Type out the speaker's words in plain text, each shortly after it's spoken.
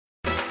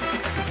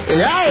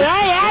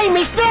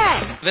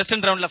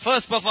Western ரவுண்ட்ல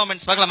first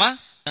performance பார்க்கலாமா?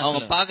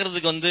 அவங்க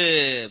பாக்குறதுக்கு வந்து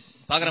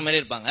பாக்குற மாதிரி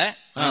இருப்பாங்க,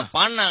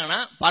 பாடுனாங்கன்னா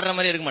பாடுற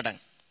மாதிரி இருக்க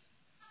மாட்டாங்க.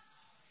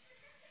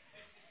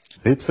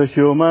 It's a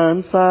human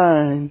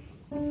sign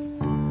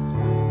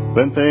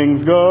when things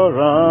go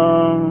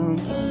wrong,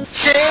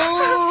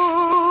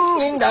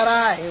 in the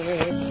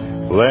rain,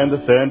 when the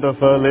scent of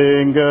a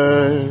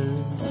lingers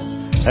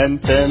and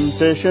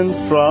temptation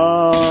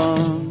strong.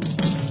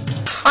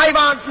 I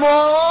want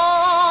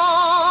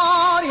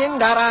more in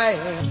the rain,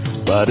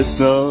 But it's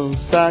no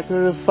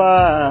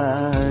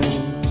sacrifice,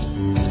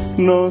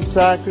 no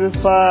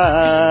sacrifice.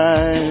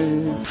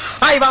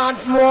 I want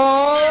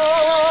more.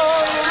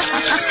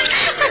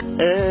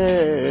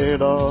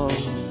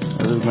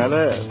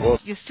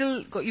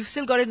 You've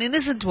still got an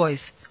innocent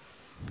voice,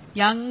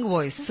 young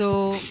voice. So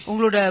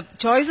உங்களோட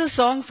choice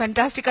song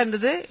fantastic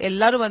இருந்தது.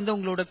 எல்லாரும் வந்து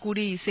உங்களோட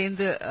கூடி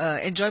சேர்ந்து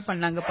enjoy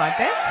பண்ணாங்க.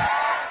 பாட்டு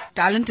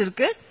talent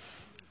இருக்கு.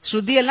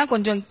 ஸ்ருதி எல்லாம்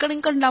கொஞ்சம்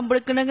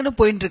இக்கணங்கன்னு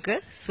போயிட்டு இருக்கு.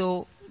 ஸோ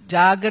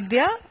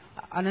ஜாகிரதையா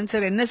அனந்த்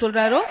சார் என்ன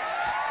சொல்றாரோ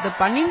இத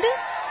பண்ணிட்டு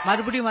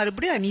மறுபடியும்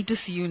I need to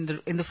see you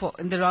in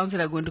the rounds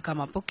that are going to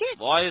come up. Okay?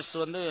 Voice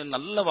வந்து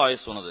நல்ல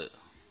வாய்ஸ் சொன்னது.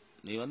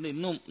 நீ வந்து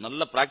இன்னும்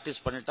நல்ல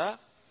பிராக்டிஸ் பண்ணிட்டா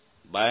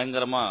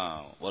பயங்கரமா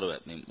வருவே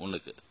நீ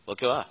முன்னுக்கு.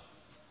 ஓகேவா?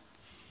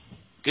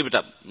 Keep it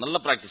up. நல்ல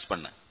பிராக்டிஸ்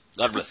பண்ண.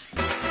 God bless.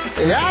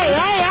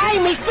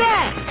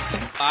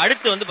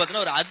 அடுத்து வந்து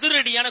பாத்தீங்கன்னா ஒரு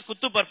அதிரடியான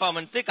குத்து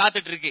பெர்ஃபார்மன்ஸ்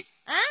காத்துட்டு இருக்கு.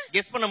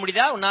 கெஸ் பண்ண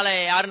முடியுதா உன்னால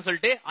யாருன்னு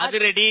சொல்லிட்டு?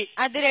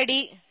 அதிரடி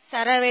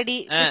சரவெடி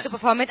குத்து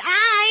பெர்ஃபார்மன்ஸ்.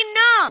 I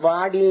know.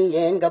 வாடி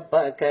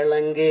எங்கப்பா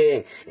கிழங்கு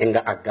எங்க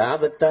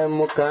அக்காவத்த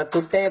முக்கா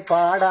துட்டே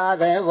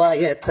பாடாத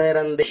வாய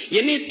திறந்து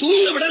என்னை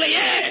தூங்க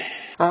விடலையே.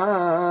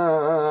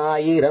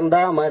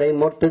 இருந்தாமரை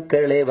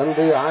மொட்டுக்களே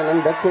வந்து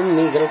ஆனந்த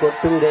கும்மிகள்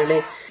கொட்டுங்களே.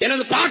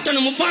 எனது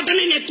பாட்டனும்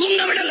முப்பாட்டனும் என்னை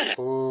தூங்க விடல.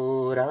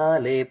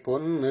 போராலே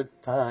பொண்ணு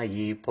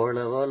தாயி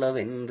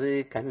பொலவென்று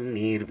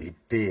கண்ணீர்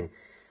விட்டு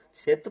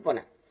செத்து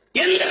போனேன்.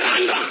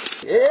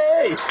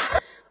 ஏய்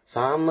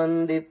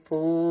சாமந்தி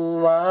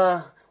பூவா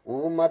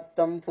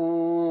ஊமத்தம்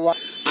பூவா.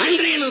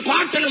 அன்று எனது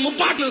பாட்டனும்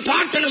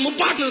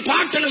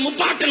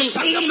முப்பாட்டனும்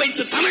சங்கம்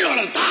வைத்து தமிழ்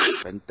வளர்த்தான்.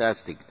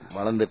 ஃபென்டாஸ்டிக்.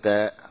 வளர்ந்துட்ட,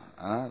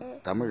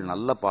 தமிழ்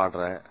நல்லா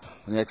பாடுற.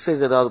 கொஞ்சம்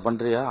எக்ஸசைஸ் ஏதாவது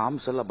பண்றியா?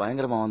 ஆர்ம்ஸ் எல்லாம்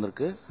பயங்கரமா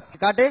வந்திருக்கு.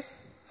 காட்டு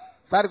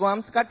சாருக்கு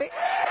ஆர்ம்ஸ் காட்டு.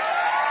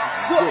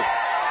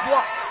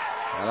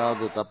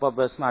 யாராவது தப்பா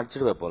பேசினா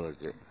அடிச்சிடுவே போல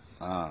இருக்கு.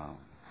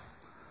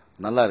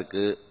 நல்லா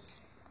இருக்கு.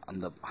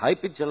 அந்த ஹை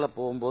பிட்ச் எல்லாம்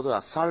போகும்போது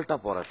அசால்ட்டா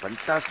போற.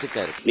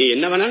 ஃபென்டாஸ்டிக்கா இருக்கு. நீ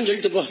என்ன வேணாலும்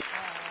சொல்லிட்டு போ.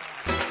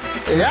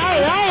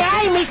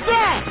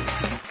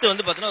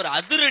 வந்து பாத்தீங்கன்னா ஒரு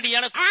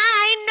அதிரடியான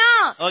I know.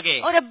 Okay.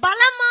 ஒரு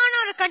பலமான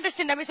ஒரு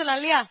contestant அப்படி சொல்லலாம்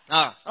இல்லையா?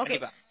 Okay.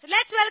 So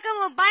let's welcome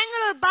ஒரு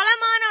பயங்கர ஒரு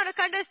பலமான ஒரு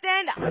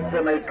contestant.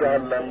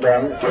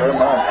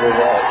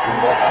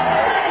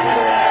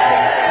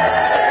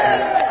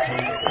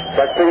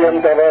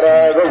 சத்தியம்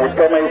தவறாக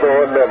உத்தமை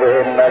போலவே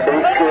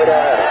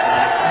நடிக்கிறார்.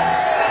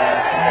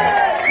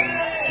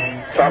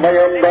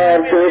 சமயம்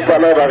பார்த்து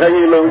பல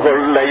வகையிலும்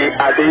கொள்ளை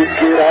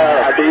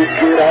அடிக்கிறார்.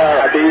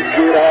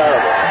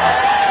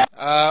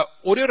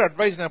 ஒரே ஒரு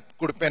அட்வைஸ் நான்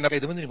கொடுப்பேன்.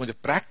 இது வந்து நீ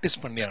கொஞ்சம் பிராக்டிஸ்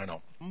பண்ணி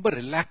ஆகணும். ரொம்ப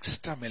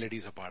ரிலாக்ஸ்டா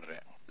மெலடிஸ் பாடுற.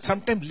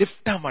 சம்டைம்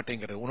லிஃப்ட் ஆக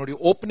மாட்டேங்கிறது. உன்னுடைய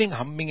ஓப்பனிங்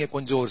ஹம்மிங்க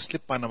கொஞ்சம் ஒரு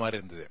ஸ்லிப் பண்ண மாதிரி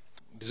இருந்தது.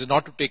 This is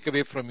not to take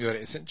away from your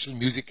essential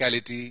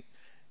musicality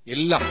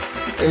எல்லாம்.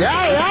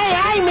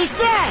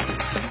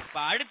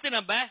 அடுத்து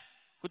நம்ம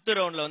குத்து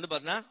ரவுண்ட்ல வந்து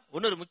பாத்தீங்கன்னா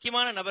இன்னொரு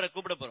முக்கியமான நபரை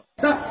கூப்பிட போறோம்.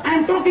 I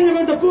am talking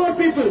about the poor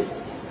people.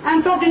 I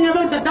am talking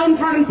about the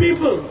downtrodden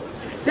people.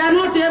 They are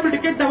not able to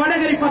get the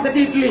vadagari for the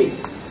idli.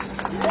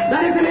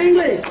 That is in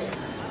English.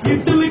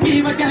 இட்லிக்கு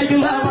இவ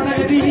கிடைக்கும்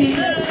வடகரி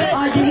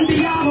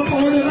இந்தியாவை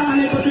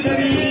போடுறானே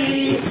கொத்துகரி.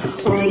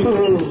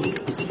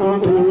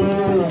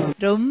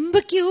 ரொம்ப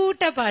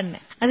கியூட்டா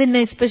பாடினேன். அது என்ன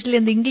எஸ்பெஷலி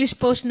அந்த இங்கிலீஷ்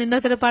போர்ஷன்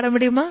இன்னொருத்தர பாட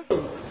முடியுமா?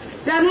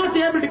 They are not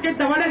able to get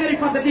the vadagari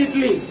for the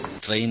idli.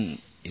 Train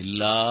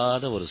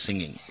இல்லாத ஒரு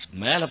சிங்கிங்.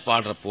 மேல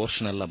பாடுற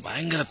போர்ஷன் எல்லாம்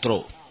பயங்கர த்ரோ.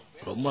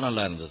 ரொம்ப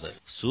நல்லா இருந்தது.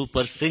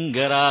 சூப்பர்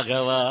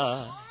சிங்கராகவா.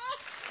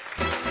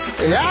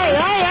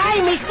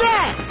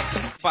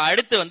 இப்ப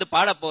அடுத்து வந்து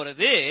பாட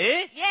போறது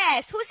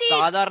Yes, who's he?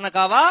 சாதாரண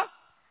காவா?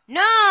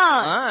 No.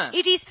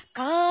 It is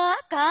கா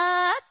கா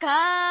கா.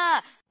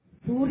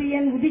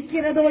 சூரியன்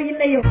உதிக்கிறதோ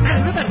இல்லையோ,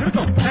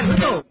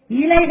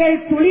 இலைகள்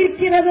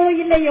துளிர்க்கிறதோ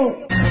இல்லையோ,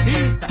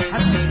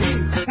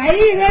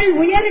 கைகள்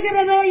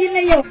உயர்கிறதோ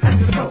இல்லையோ,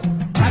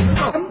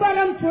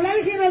 அம்பலம்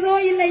சுழல்கிறதோ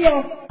இல்லையோ,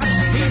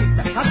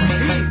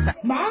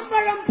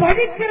 மாம்பழம்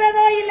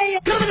பழுக்கிறதோ இல்லையோ,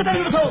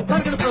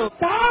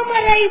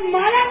 தாமரை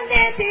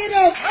மலர்ந்தே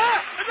தீரும்.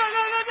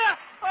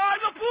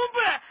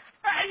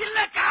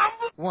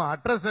 உன்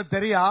அட்ரஸ்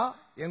தெரியா?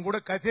 என் கூட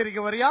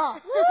கச்சேரிக்கு வரியா?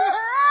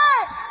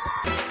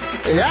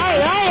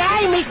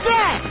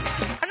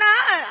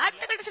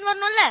 அடுத்த கண்டிஷன்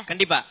வரணும்ல?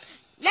 கண்டிப்பா.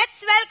 Let's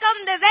welcome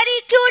the very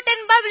cute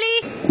and bubbly.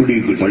 குடி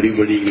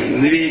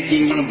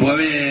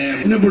போவே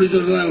என்ன பிடி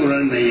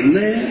சொல்றாங்க. என்ன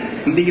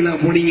வந்தீங்களா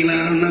போனீங்களா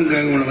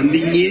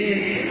வந்தீங்க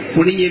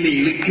போனீங்க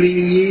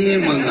இழுக்கிறீங்க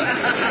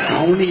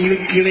அவனு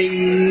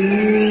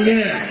இழுக்கிறீங்க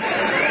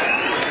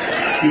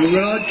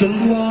இவங்களா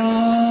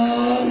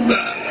சொல்லுவாங்க.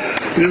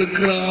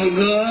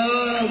 இழுக்கிறாங்க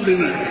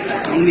அப்படின்னு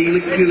அவனு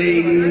இழுக்கிறேன்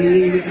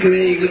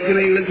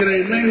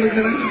என்ன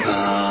இழுக்கிறேன்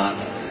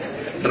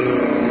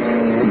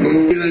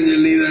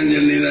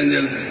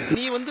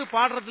நீ வந்து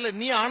பாடுறதுல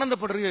நீ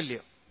ஆனந்தப்படுறியோ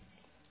இல்லையோ,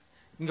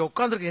 இங்க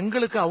உட்கார்ந்துருக்கு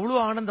எங்களுக்கு அவ்வளவு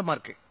ஆனந்தமா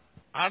இருக்கு.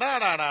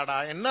 அடாடாடாடா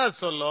என்ன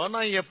சொல்லோ,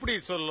 நான் எப்படி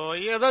சொல்லோ,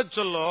 எதை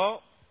சொல்லோ,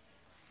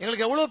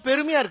 எங்களுக்கு எவ்வளவு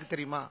பெருமையா இருக்கு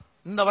தெரியுமா?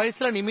 இந்த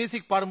வயசுல நீ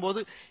மியூசிக் பாடும்போது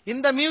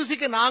இந்த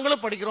மியூசிக்கை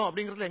நாங்களும் படிக்கிறோம்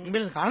அப்படிங்கறதுல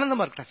எங்களுக்கு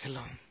ஆனந்தமா இருக்கா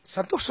செல்லம்.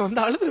 சந்தோஷம்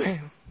வந்து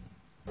அழுதுவேன்.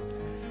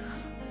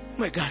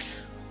 மை காட்,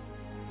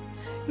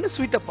 என்ன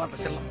ஸ்வீட்டா பாடுற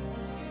செல்லம்.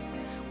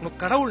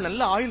 உனக்கு கடவுள்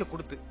நல்ல ஆயுள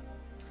கொடுத்து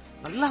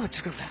நல்லா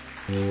வச்சிருக்க.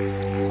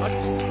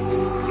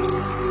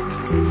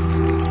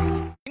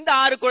 இந்த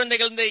 6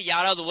 குழந்தைகள் இருந்து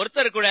யாராவது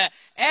ஒருத்தர் கூட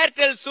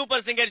Airtel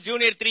super singer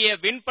junior 3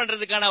 win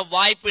பண்றதுக்கான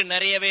வாய்ப்பு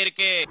நிறையவே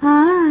இருக்கு.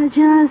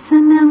 आजा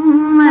सनम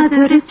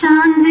मधुर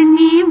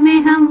चांदनी में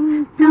हम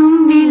तुम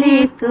मिले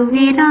तो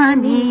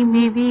वीरानी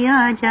में भी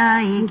आ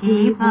जाएगी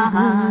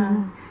बहार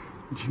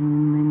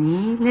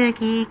झूमने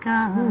लगेगा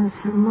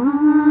आसमां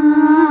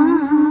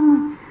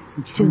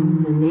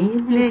झूमने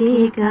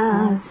लगेगा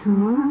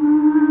आसमां.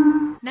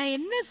 நான்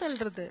என்ன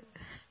சொல்றது,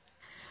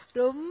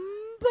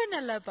 ரொம்ப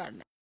நல்லா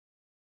பாடினேன்.